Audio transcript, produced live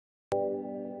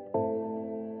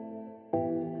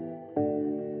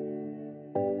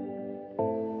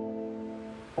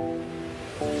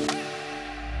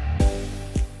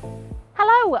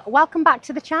Hello, welcome back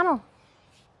to the channel.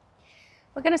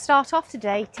 We're going to start off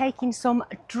today taking some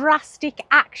drastic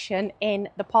action in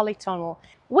the polytunnel.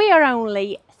 We are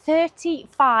only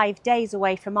 35 days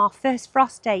away from our first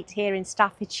frost date here in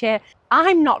Staffordshire.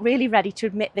 I'm not really ready to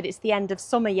admit that it's the end of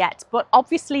summer yet, but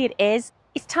obviously it is.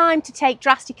 It's time to take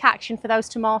drastic action for those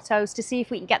tomatoes to see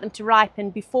if we can get them to ripen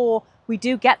before we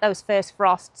do get those first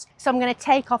frosts. So I'm going to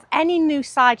take off any new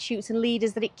side shoots and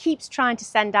leaders that it keeps trying to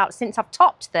send out since I've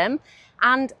topped them,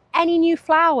 and any new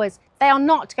flowers. They are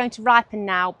not going to ripen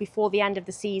now before the end of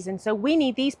the season. So we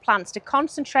need these plants to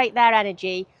concentrate their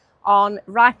energy on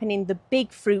ripening the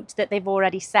big fruit that they've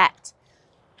already set.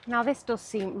 Now this does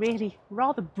seem really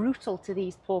rather brutal to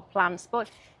these poor plants,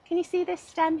 but can you see this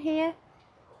stem here?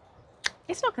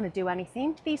 It's not going to do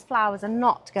anything. These flowers are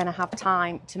not going to have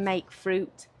time to make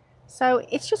fruit. So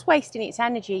it's just wasting its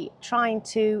energy trying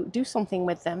to do something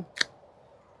with them.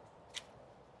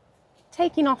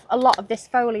 Taking off a lot of this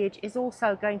foliage is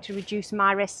also going to reduce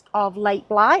my risk of late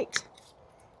blight.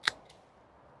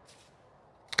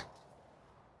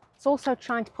 It's also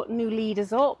trying to put new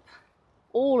leaders up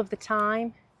all of the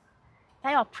time.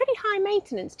 They are pretty high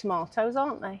maintenance tomatoes,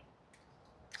 aren't they?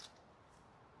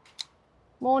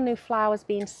 More new flowers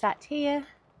being set here.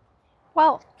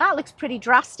 Well, that looks pretty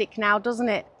drastic now, doesn't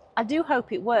it? I do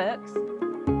hope it works.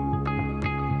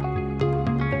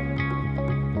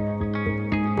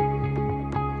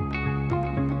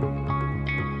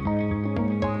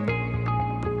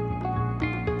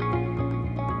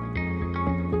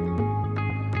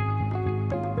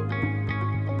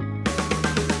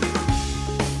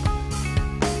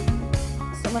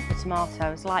 Some of the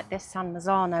tomatoes, like this San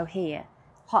Marzano here,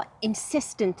 are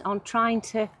insistent on trying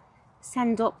to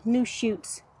send up new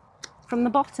shoots from the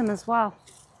bottom as well.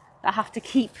 I have to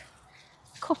keep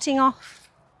cutting off.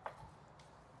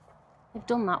 They've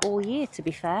done that all year, to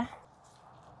be fair.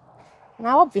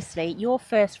 Now obviously your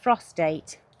first frost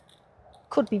date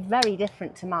could be very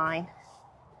different to mine,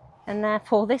 and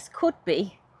therefore this could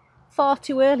be far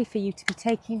too early for you to be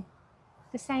taking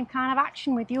the same kind of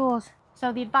action with yours.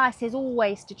 So the advice is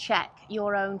always to check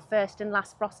your own first and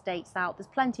last frost dates out. There's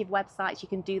plenty of websites you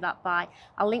can do that by.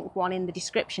 I'll link one in the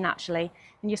description actually,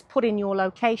 and just put in your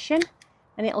location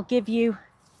and it'll give you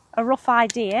a rough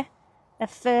idea of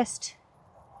first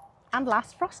and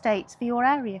last frost dates for your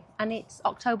area. And it's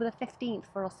October the 15th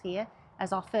for us here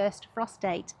as our first frost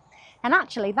date. And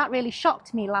actually that really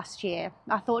shocked me last year.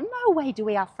 I thought, no way do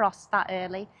we have frost that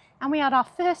early. And we had our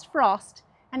first frost,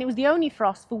 and it was the only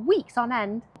frost for weeks on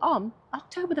end on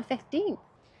October the 15th.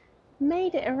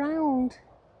 Made it around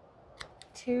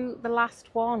to the last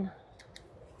one.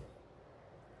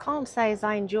 Can't say as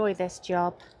I enjoy this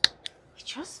job. It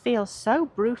just feels so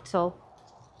brutal.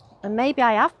 And maybe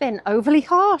I have been overly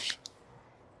harsh.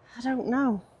 I don't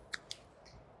know.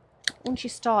 Once you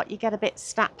start, you get a bit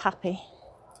snap happy.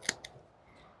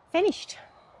 Finished.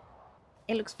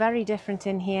 It looks very different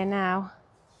in here now.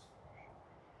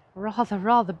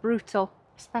 Rather brutal,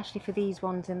 especially for these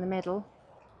ones in the middle.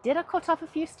 Did I cut off a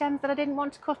few stems that I didn't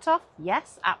want to cut off?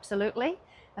 Yes, absolutely.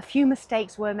 A few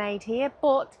mistakes were made here,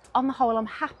 but on the whole I'm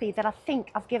happy that I think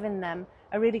I've given them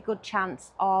a really good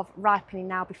chance of ripening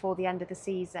now before the end of the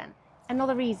season.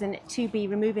 Another reason to be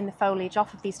removing the foliage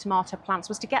off of these tomato plants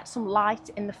was to get some light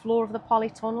in the floor of the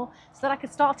polytunnel so that I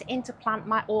could start to interplant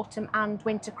my autumn and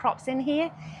winter crops in here.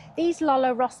 These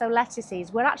Lollo Rosso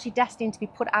lettuces were actually destined to be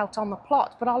put out on the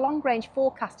plot, but our long range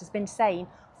forecast has been saying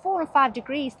 4 and 5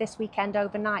 degrees this weekend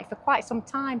overnight for quite some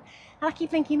time. And I keep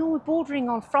thinking, oh, we're bordering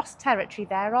on frost territory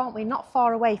there, aren't we? Not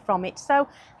far away from it. So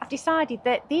I've decided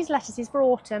that these lettuces for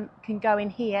autumn can go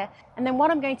in here. And then what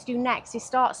I'm going to do next is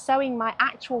start sowing my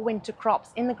actual winter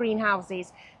crops in the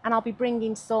greenhouses. And I'll be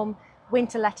bringing some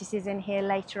winter lettuces in here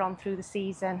later on through the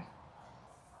season.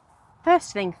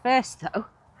 First thing first though,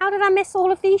 how did I miss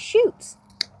all of these shoots?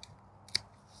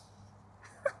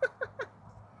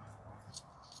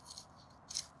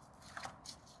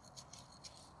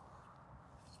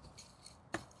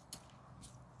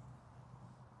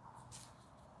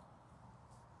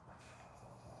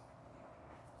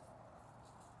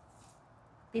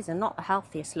 These are not the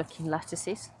healthiest looking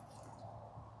lettuces.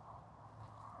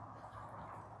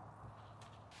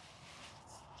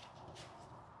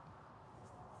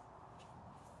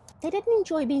 They didn't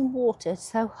enjoy being watered,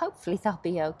 so hopefully they'll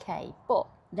be okay. But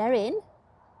they're in,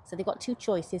 so they've got two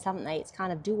choices, haven't they? It's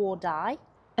kind of do or die.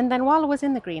 And then while I was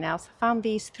in the greenhouse, I found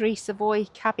these 3 Savoy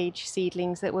cabbage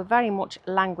seedlings that were very much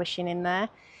languishing in there.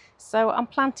 So I'm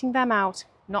planting them out.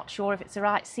 Not sure if it's the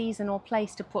right season or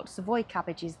place to put Savoy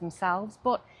cabbages themselves,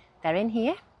 but they're in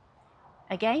here.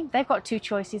 Again, they've got two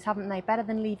choices, haven't they? Better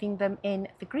than leaving them in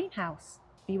the greenhouse.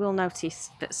 You will notice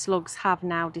that slugs have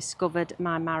now discovered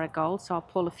my marigold, so I'll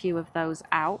pull a few of those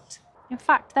out. In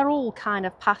fact, they're all kind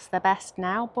of past their best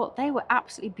now, but they were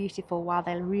absolutely beautiful while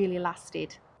they really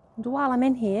lasted. And while I'm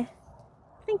in here,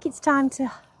 I think it's time to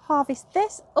harvest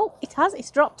this. Oh, it has,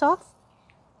 it's dropped off.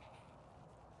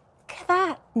 Look at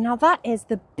that. Now that is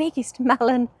the biggest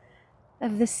melon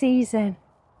of the season.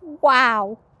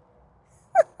 Wow.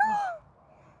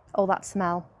 Oh, that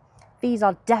smell. These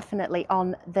are definitely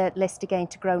on the list again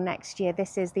to grow next year.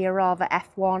 This is the Arava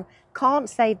F1. Can't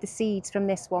save the seeds from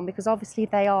this one because obviously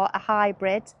they are a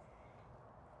hybrid.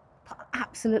 But I'm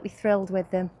absolutely thrilled with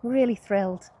them, really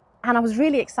thrilled. And I was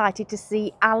really excited to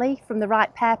see Ali from the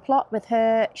Right Pear Plot with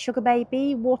her sugar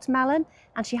baby watermelon,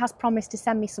 and she has promised to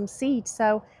send me some seeds,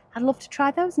 so I'd love to try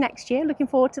those next year. Looking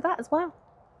forward to that as well.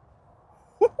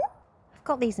 I've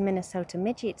got these Minnesota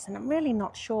midgets and I'm really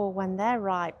not sure when they're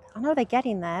ripe. I know they're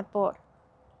getting there, but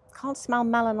I can't smell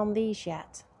melon on these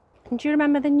yet. And do you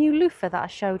remember the new loofah that I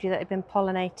showed you that had been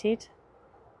pollinated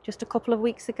just a couple of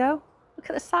weeks ago?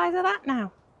 Look at the size of that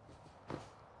now.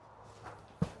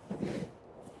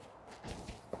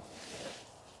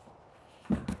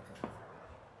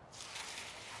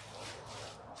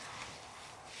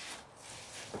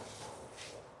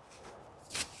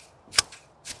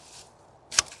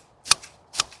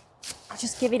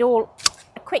 Just give it all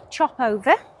a quick chop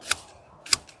over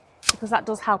because that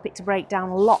does help it to break down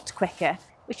a lot quicker,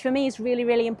 which for me is really,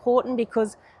 really important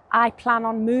because I plan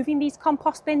on moving these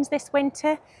compost bins this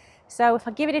winter. So if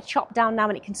I give it a chop down now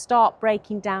and it can start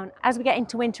breaking down as we get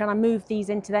into winter and I move these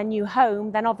into their new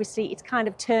home, then obviously it's kind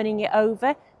of turning it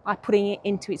over by putting it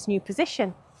into its new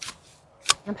position.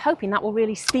 I'm hoping that will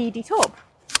really speed it up.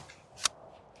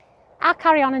 I'll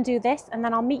carry on and do this and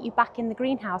then I'll meet you back in the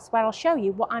greenhouse where I'll show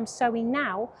you what I'm sowing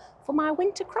now for my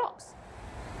winter crops.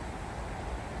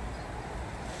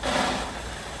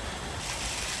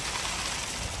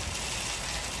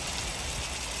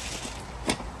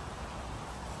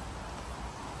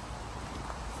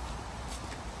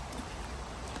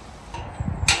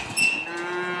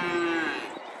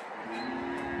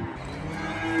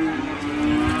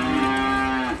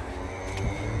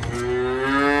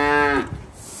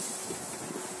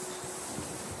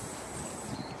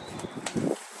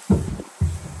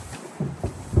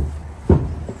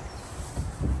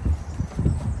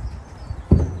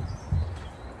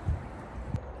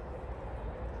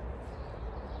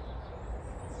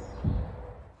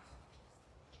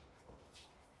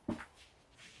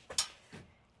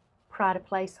 Pride of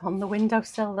place on the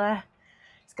windowsill there.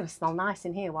 It's going to smell nice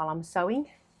in here while I'm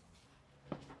sowing.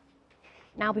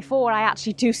 Now before I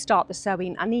actually do start the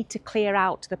sowing, I need to clear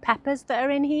out the peppers that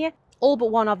are in here. All but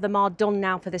one of them are done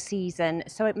now for the season,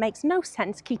 so it makes no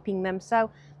sense keeping them. So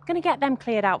I'm going to get them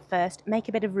cleared out first, make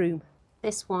a bit of room.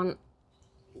 This one,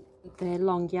 the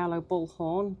long yellow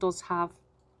bullhorn, does have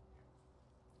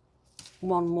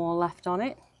one more left on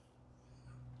it.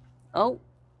 Oh,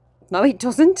 no it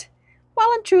doesn't.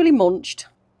 Well and truly munched.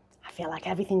 I feel like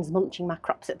everything's munching my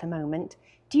crops at the moment.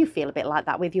 Do you feel a bit like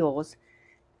that with yours?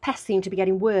 Pests seem to be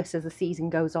getting worse as the season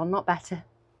goes on, not better.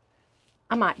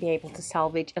 I might be able to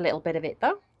salvage a little bit of it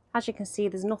though. As you can see,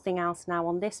 there's nothing else now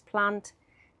on this plant.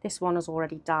 This one has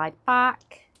already died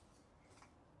back.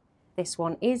 This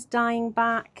one is dying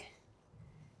back.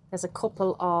 There's a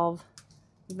couple of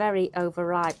very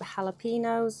overripe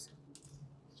jalapenos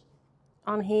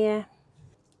on here,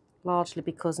 largely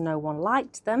because no one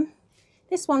liked them.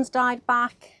 This one's died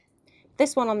back.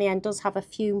 This one on the end does have a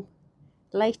few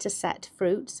later set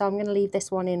fruit, so I'm going to leave this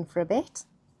one in for a bit.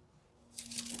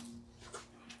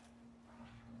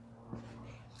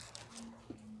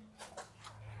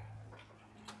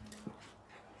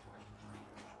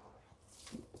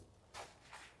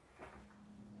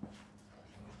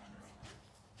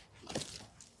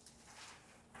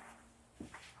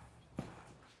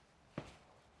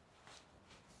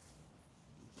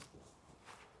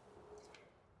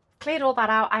 Cleared all that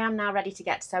out, I am now ready to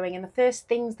get sowing, and the first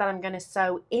things that I'm going to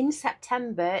sow in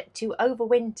September to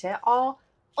overwinter are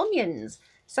onions.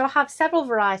 So I have several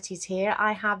varieties here.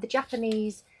 I have the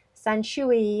Japanese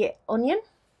Sanshui onion.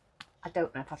 I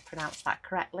don't know if I've pronounced that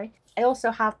correctly. I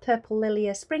also have purple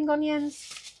lilia spring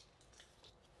onions,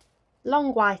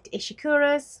 long white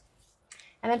ishikuras,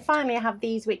 and then finally I have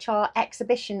these which are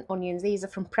exhibition onions. These are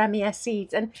from Premier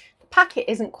Seeds, and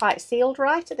packet isn't quite sealed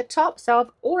right at the top, so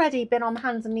I've already been on my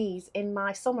hands and knees in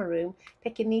my summer room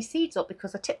picking these seeds up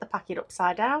because I tipped the packet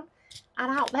upside down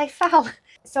and out they fell.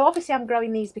 So obviously I'm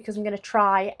growing these because I'm going to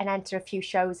try and enter a few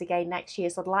shows again next year,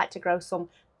 so I'd like to grow some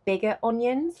bigger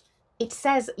onions. It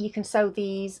says you can sow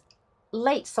these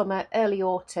late summer, early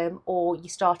autumn, or you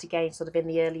start again sort of in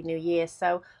the early new year.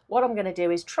 So what I'm going to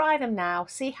do is try them now,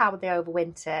 see how they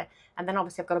overwinter, and then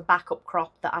obviously I've got a backup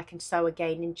crop that I can sow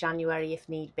again in January if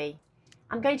need be.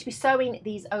 I'm going to be sowing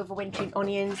these overwintering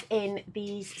onions in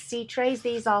these seed trays.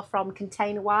 These are from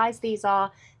Container Wise. These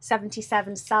are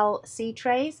 77 cell seed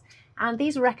trays. And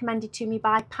these were recommended to me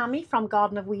by Pammy from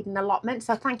Garden of Weed and Allotment.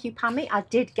 So thank you, Pammy. I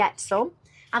did get some.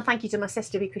 And thank you to my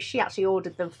sister because she actually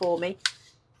ordered them for me.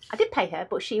 I did pay her,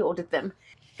 but she ordered them.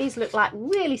 These look like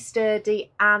really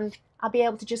sturdy, and I'll be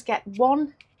able to just get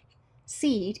one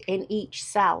seed in each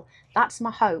cell. That's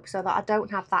my hope, so that I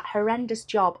don't have that horrendous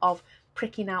job of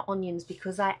pricking out onions,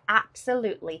 because I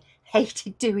absolutely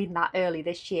hated doing that early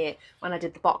this year when I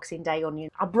did the Boxing Day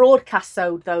onions. I broadcast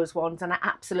sowed those ones and I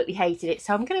absolutely hated it.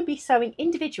 So I'm going to be sowing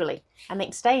individually, and they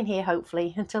can stay in here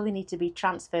hopefully until they need to be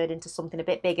transferred into something a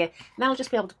bit bigger. And then I'll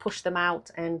just be able to push them out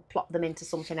and plop them into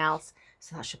something else.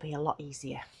 So that should be a lot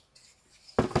easier.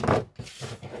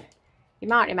 You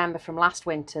might remember from last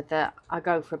winter that I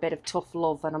go for a bit of tough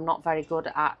love and I'm not very good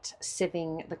at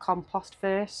sieving the compost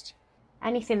first.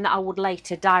 Anything that I would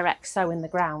later direct sow in the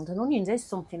ground, and onions is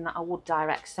something that I would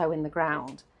direct sow in the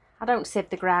ground. I don't sieve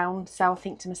the ground, so I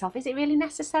think to myself, is it really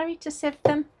necessary to sieve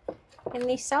them in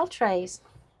these cell trays?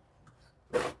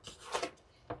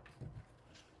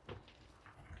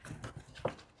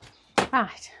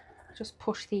 Right, just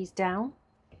push these down.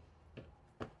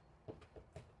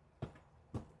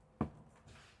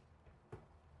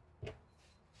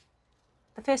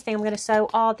 The first thing I'm going to sow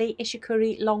are the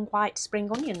Ishikuri long white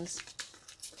spring onions.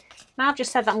 Now I've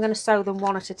just said that I'm going to sow them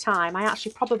one at a time. I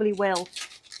actually probably will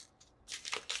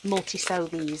multi-sow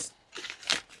these.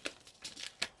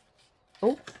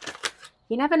 Oh,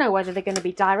 you never know whether they're going to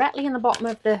be directly in the bottom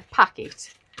of the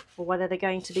packet or whether they're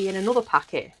going to be in another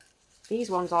packet. These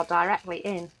ones are directly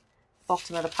in the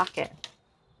bottom of the packet.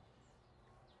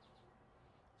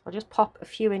 I'll just pop a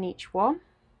few in each one.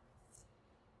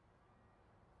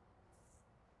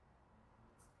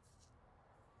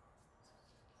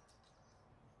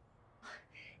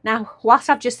 Now, whilst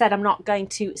I've just said I'm not going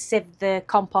to sieve the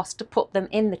compost to put them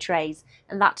in the trays,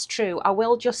 and that's true, I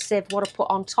will just sieve what I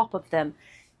put on top of them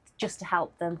just to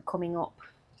help them coming up.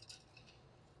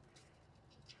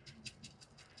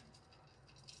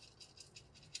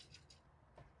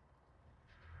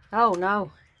 Oh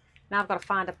no, now I've got to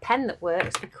find a pen that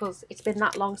works because it's been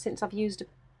that long since I've used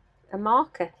a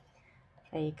marker.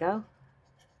 There you go.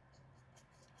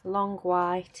 Long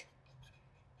white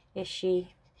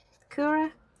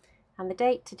Ishikuri. And the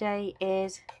date today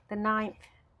is the 9th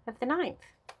of the 9th.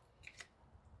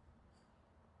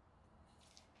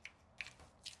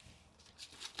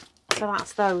 So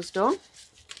that's those done.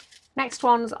 Next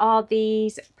ones are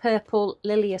these purple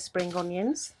Lilia spring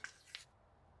onions.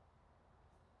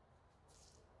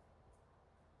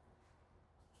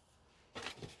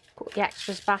 Put the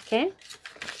extras back in.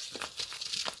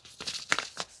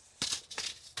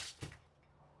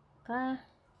 There.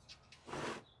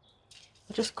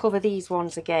 I'll just cover these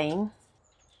ones again.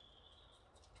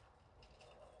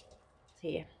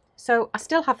 Here. So I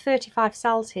still have 35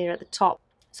 cells here at the top.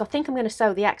 So I think I'm going to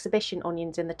sow the exhibition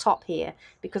onions in the top here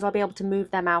because I'll be able to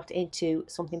move them out into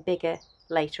something bigger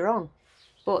later on.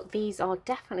 But these are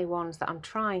definitely ones that I'm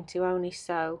trying to only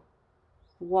sow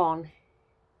one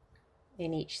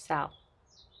in each cell.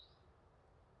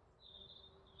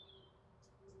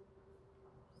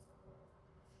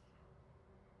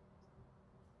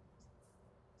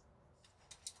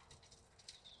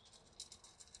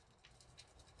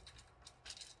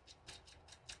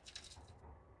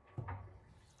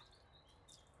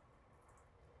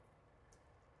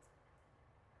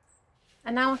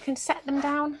 And now I can set them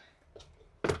down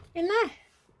in there.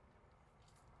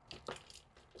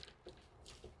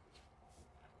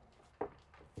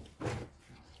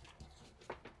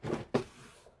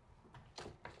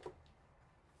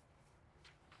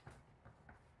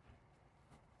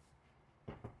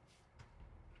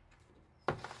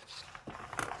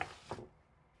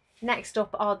 Next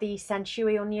up are the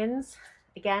Senshui onions.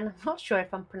 Again, I'm not sure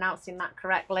if I'm pronouncing that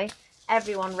correctly.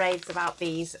 Everyone raves about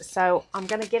these, so I'm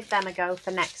going to give them a go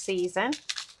for next season.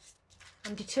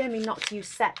 I'm determined not to use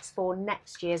sets for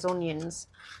next year's onions.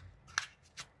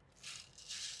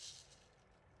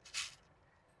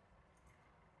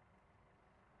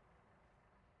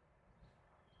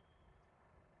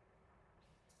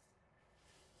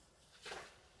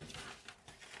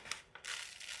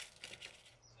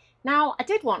 Now, I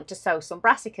did want to sow some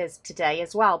brassicas today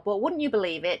as well, but wouldn't you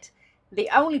believe it? The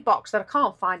only box that I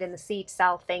can't find in the seed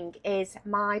cell thing is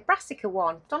my brassica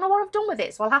one. Don't know what I've done with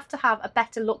it, so I'll have to have a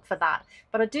better look for that.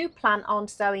 But I do plan on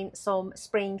sowing some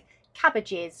spring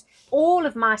Cabbages. All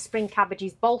of my spring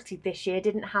cabbages bolted this year,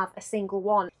 didn't have a single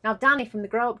one. Now Danny from the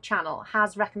Grow Up channel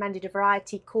has recommended a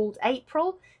variety called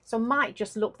April, so I might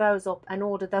just look those up and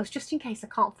order those just in case I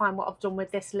can't find what I've done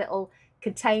with this little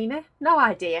container. No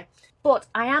idea. But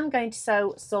I am going to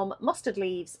sow some mustard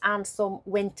leaves and some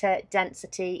winter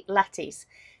density lettuce.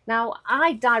 Now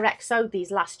I direct sowed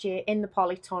these last year in the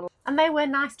polytunnel and they were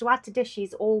nice to add to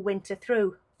dishes all winter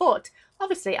through. But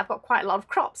obviously I've got quite a lot of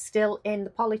crops still in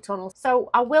the polytunnel, so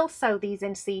I will sow these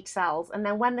in seed cells, and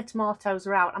then when the tomatoes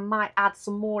are out I might add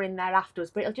some more in there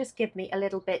afterwards, but it'll just give me a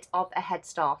little bit of a head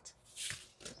start.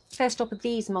 First up are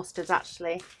these mustards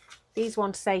actually. These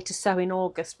ones say to sow in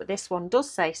August, but this one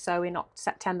does say sow in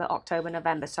September, October,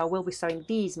 November, so I will be sowing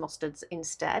these mustards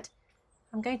instead.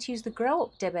 I'm going to use the Grow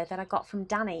Up dibber that I got from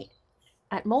Danny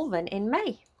at Malvern in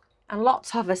May. And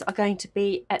lots of us are going to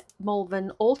be at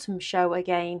Malvern Autumn Show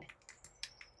again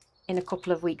in a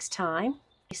couple of weeks' time.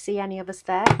 If you see any of us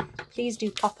there, please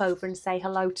do pop over and say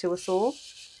hello to us all.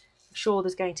 I'm sure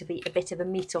there's going to be a bit of a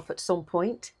meet-up at some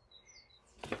point.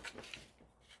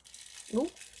 Ooh.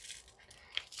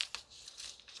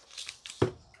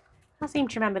 I seem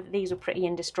to remember that these were pretty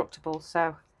indestructible,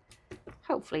 so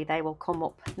hopefully they will come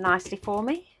up nicely for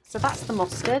me. So that's the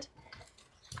mustard.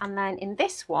 And then in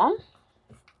this one,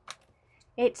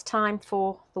 it's time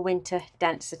for the winter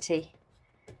density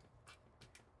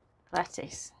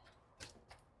lettuce.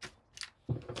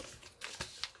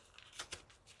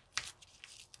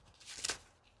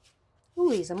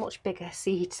 Ooh, these are much bigger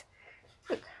seeds.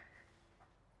 Look,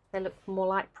 they look more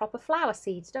like proper flower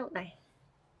seeds, don't they?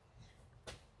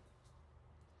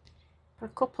 Put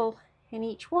a couple in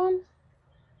each one.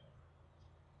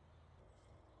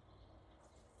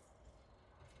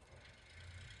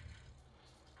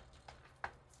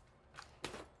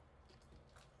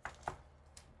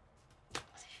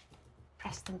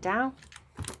 Press them down,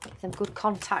 give them good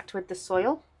contact with the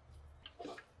soil,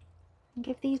 and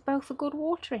give these both a good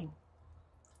watering.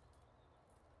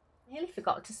 I nearly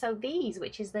forgot to sow these,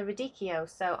 which is the radicchio,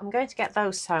 so I'm going to get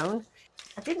those sown.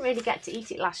 I didn't really get to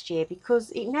eat it last year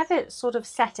because it never sort of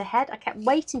set ahead. I kept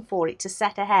waiting for it to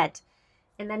set ahead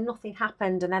and then nothing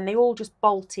happened, and then they all just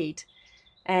bolted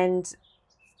and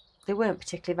they weren't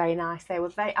particularly very nice. They were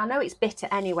very, I know it's bitter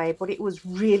anyway, but it was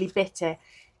really bitter.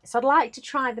 So I'd like to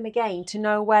try them again to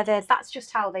know whether that's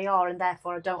just how they are and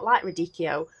therefore I don't like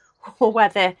radicchio, or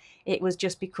whether it was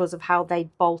just because of how they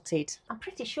bolted. I'm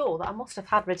pretty sure that I must have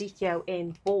had radicchio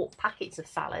in bought packets of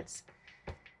salads,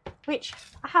 which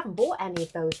I haven't bought any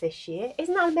of those this year.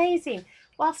 Isn't that amazing?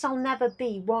 Whilst I'll never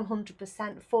be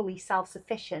 100% fully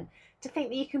self-sufficient, to think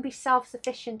that you can be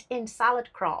self-sufficient in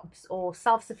salad crops or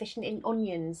self-sufficient in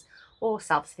onions or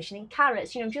self-sufficient in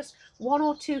carrots, you know, just one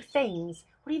or two things,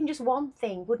 or even just one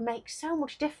thing would make so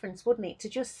much difference, wouldn't it? To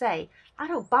just say, I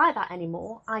don't buy that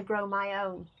anymore, I grow my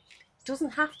own. It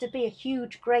doesn't have to be a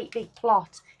huge, great big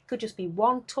plot. It could just be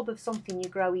one tub of something you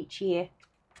grow each year.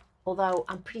 Although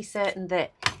I'm pretty certain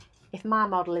that if my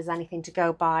model is anything to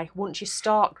go by, once you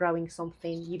start growing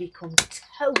something, you become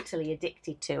totally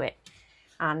addicted to it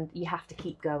and you have to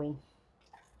keep going.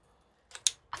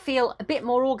 I feel a bit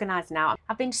more organised now.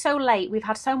 I've been so late, we've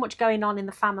had so much going on in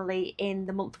the family in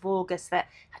the month of August that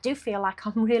I do feel like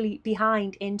I'm really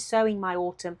behind in sowing my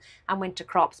autumn and winter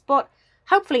crops. But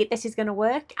hopefully this is going to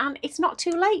work and it's not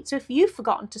too late. So if you've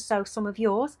forgotten to sow some of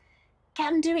yours,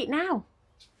 get and do it now.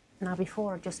 Now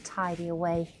before I just tidy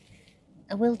away,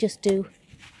 I will just do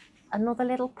another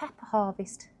little pepper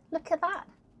harvest. Look at that.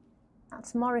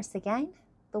 That's Morris again,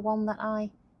 the one that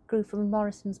I grew from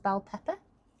Morrison's bell pepper.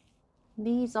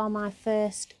 These are my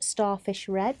first starfish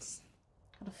reds.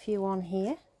 Got a few on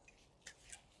here.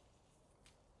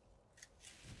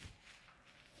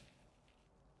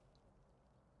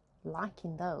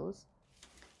 Liking those.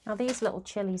 Now these little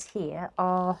chilies here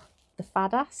are the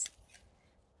fadass.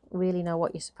 Really know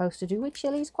what you're supposed to do with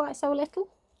chilies quite so little,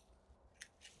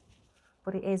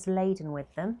 but it is laden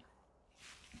with them.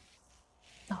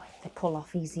 Oh, they pull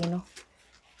off easy enough.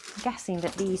 I'm guessing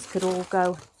that these could all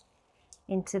go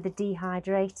into the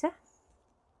dehydrator.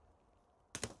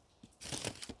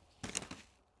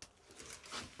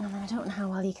 And I don't know how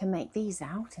well you can make these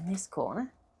out in this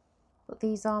corner, but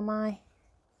these are my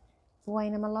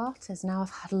Buena Malatas. Now I've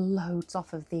had loads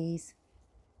off of these.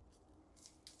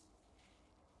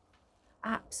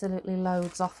 Absolutely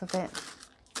loads off of it.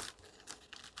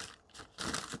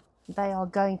 They are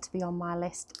going to be on my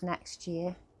list next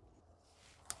year.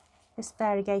 This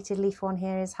variegated leaf one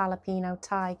here is Jalapeno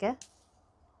Tiger.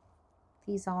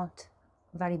 These aren't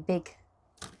very big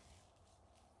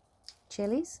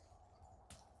chilies.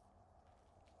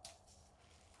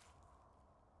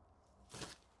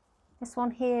 This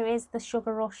one here is the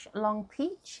Sugar Rush Long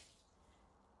Peach.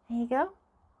 There you go.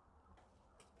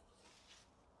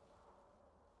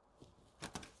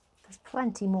 There's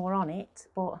plenty more on it,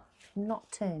 but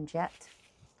not turned yet.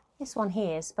 This one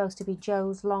here is supposed to be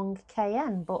Joe's Long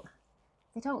Cayenne, but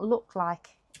they don't look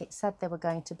like it said they were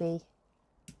going to be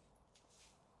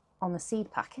on the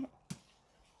seed packet.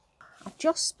 I've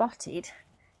just spotted,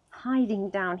 hiding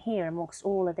down here amongst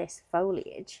all of this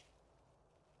foliage,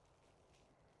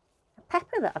 a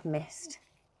pepper that I've missed.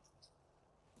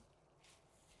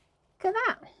 Look at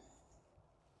that.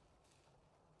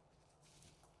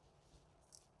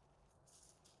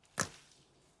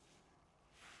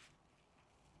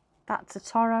 That's a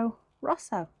Toro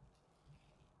Rosso.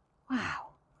 Wow.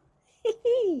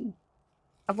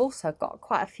 I've also got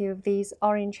quite a few of these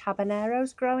orange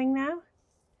habaneros growing now.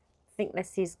 I think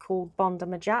this is called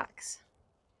Bondamajax.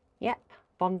 Yep,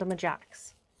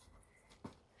 Bondamajax.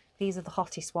 These are the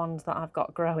hottest ones that I've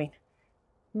got growing.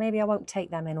 Maybe I won't take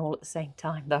them in all at the same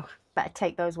time though. Better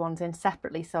take those ones in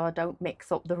separately so I don't mix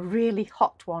up the really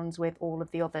hot ones with all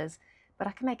of the others. But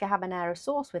I can make a habanero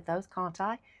sauce with those, can't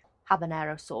I?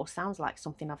 Habanero sauce sounds like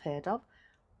something I've heard of.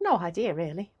 No idea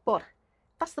really, but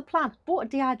that's the plan. Bought a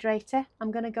dehydrator.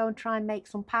 I'm going to go and try and make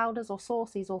some powders or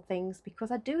sauces or things because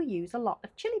I do use a lot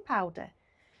of chili powder.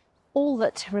 All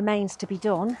that remains to be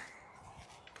done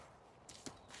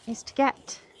is to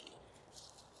get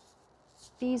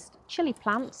these chili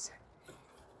plants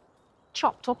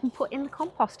chopped up and put in the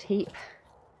compost heap.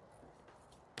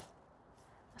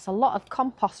 That's a lot of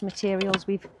compost materials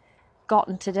we've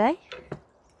gotten today.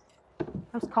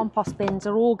 Those compost bins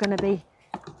are all going to be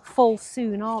full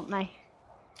soon, aren't they?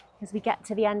 As we get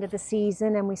to the end of the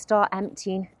season and we start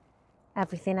emptying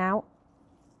everything out.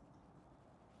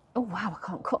 Oh wow, I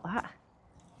can't cut that.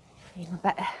 Need a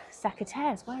better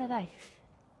secateurs. Where are they?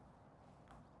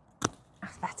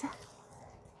 That's better.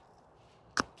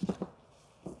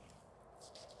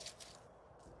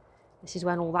 This is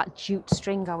when all that jute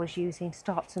string I was using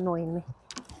starts annoying me.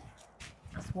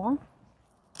 That's one.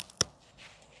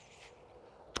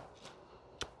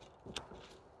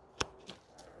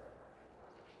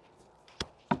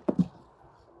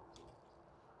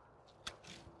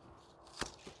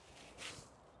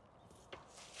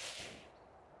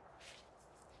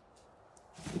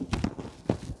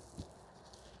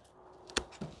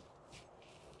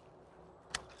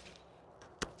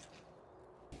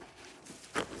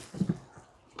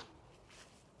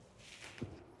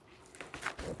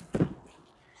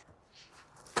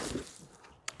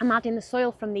 I'm adding the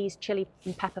soil from these chili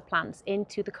and pepper plants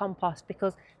into the compost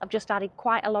because I've just added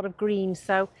quite a lot of greens,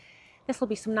 so this will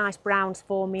be some nice browns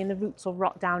for me and the roots will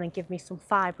rot down and give me some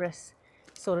fibrous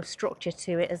sort of structure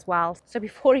to it as well. So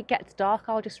before it gets dark,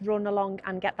 I'll just run along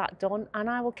and get that done and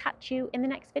I will catch you in the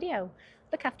next video.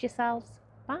 Look after yourselves.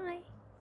 Bye.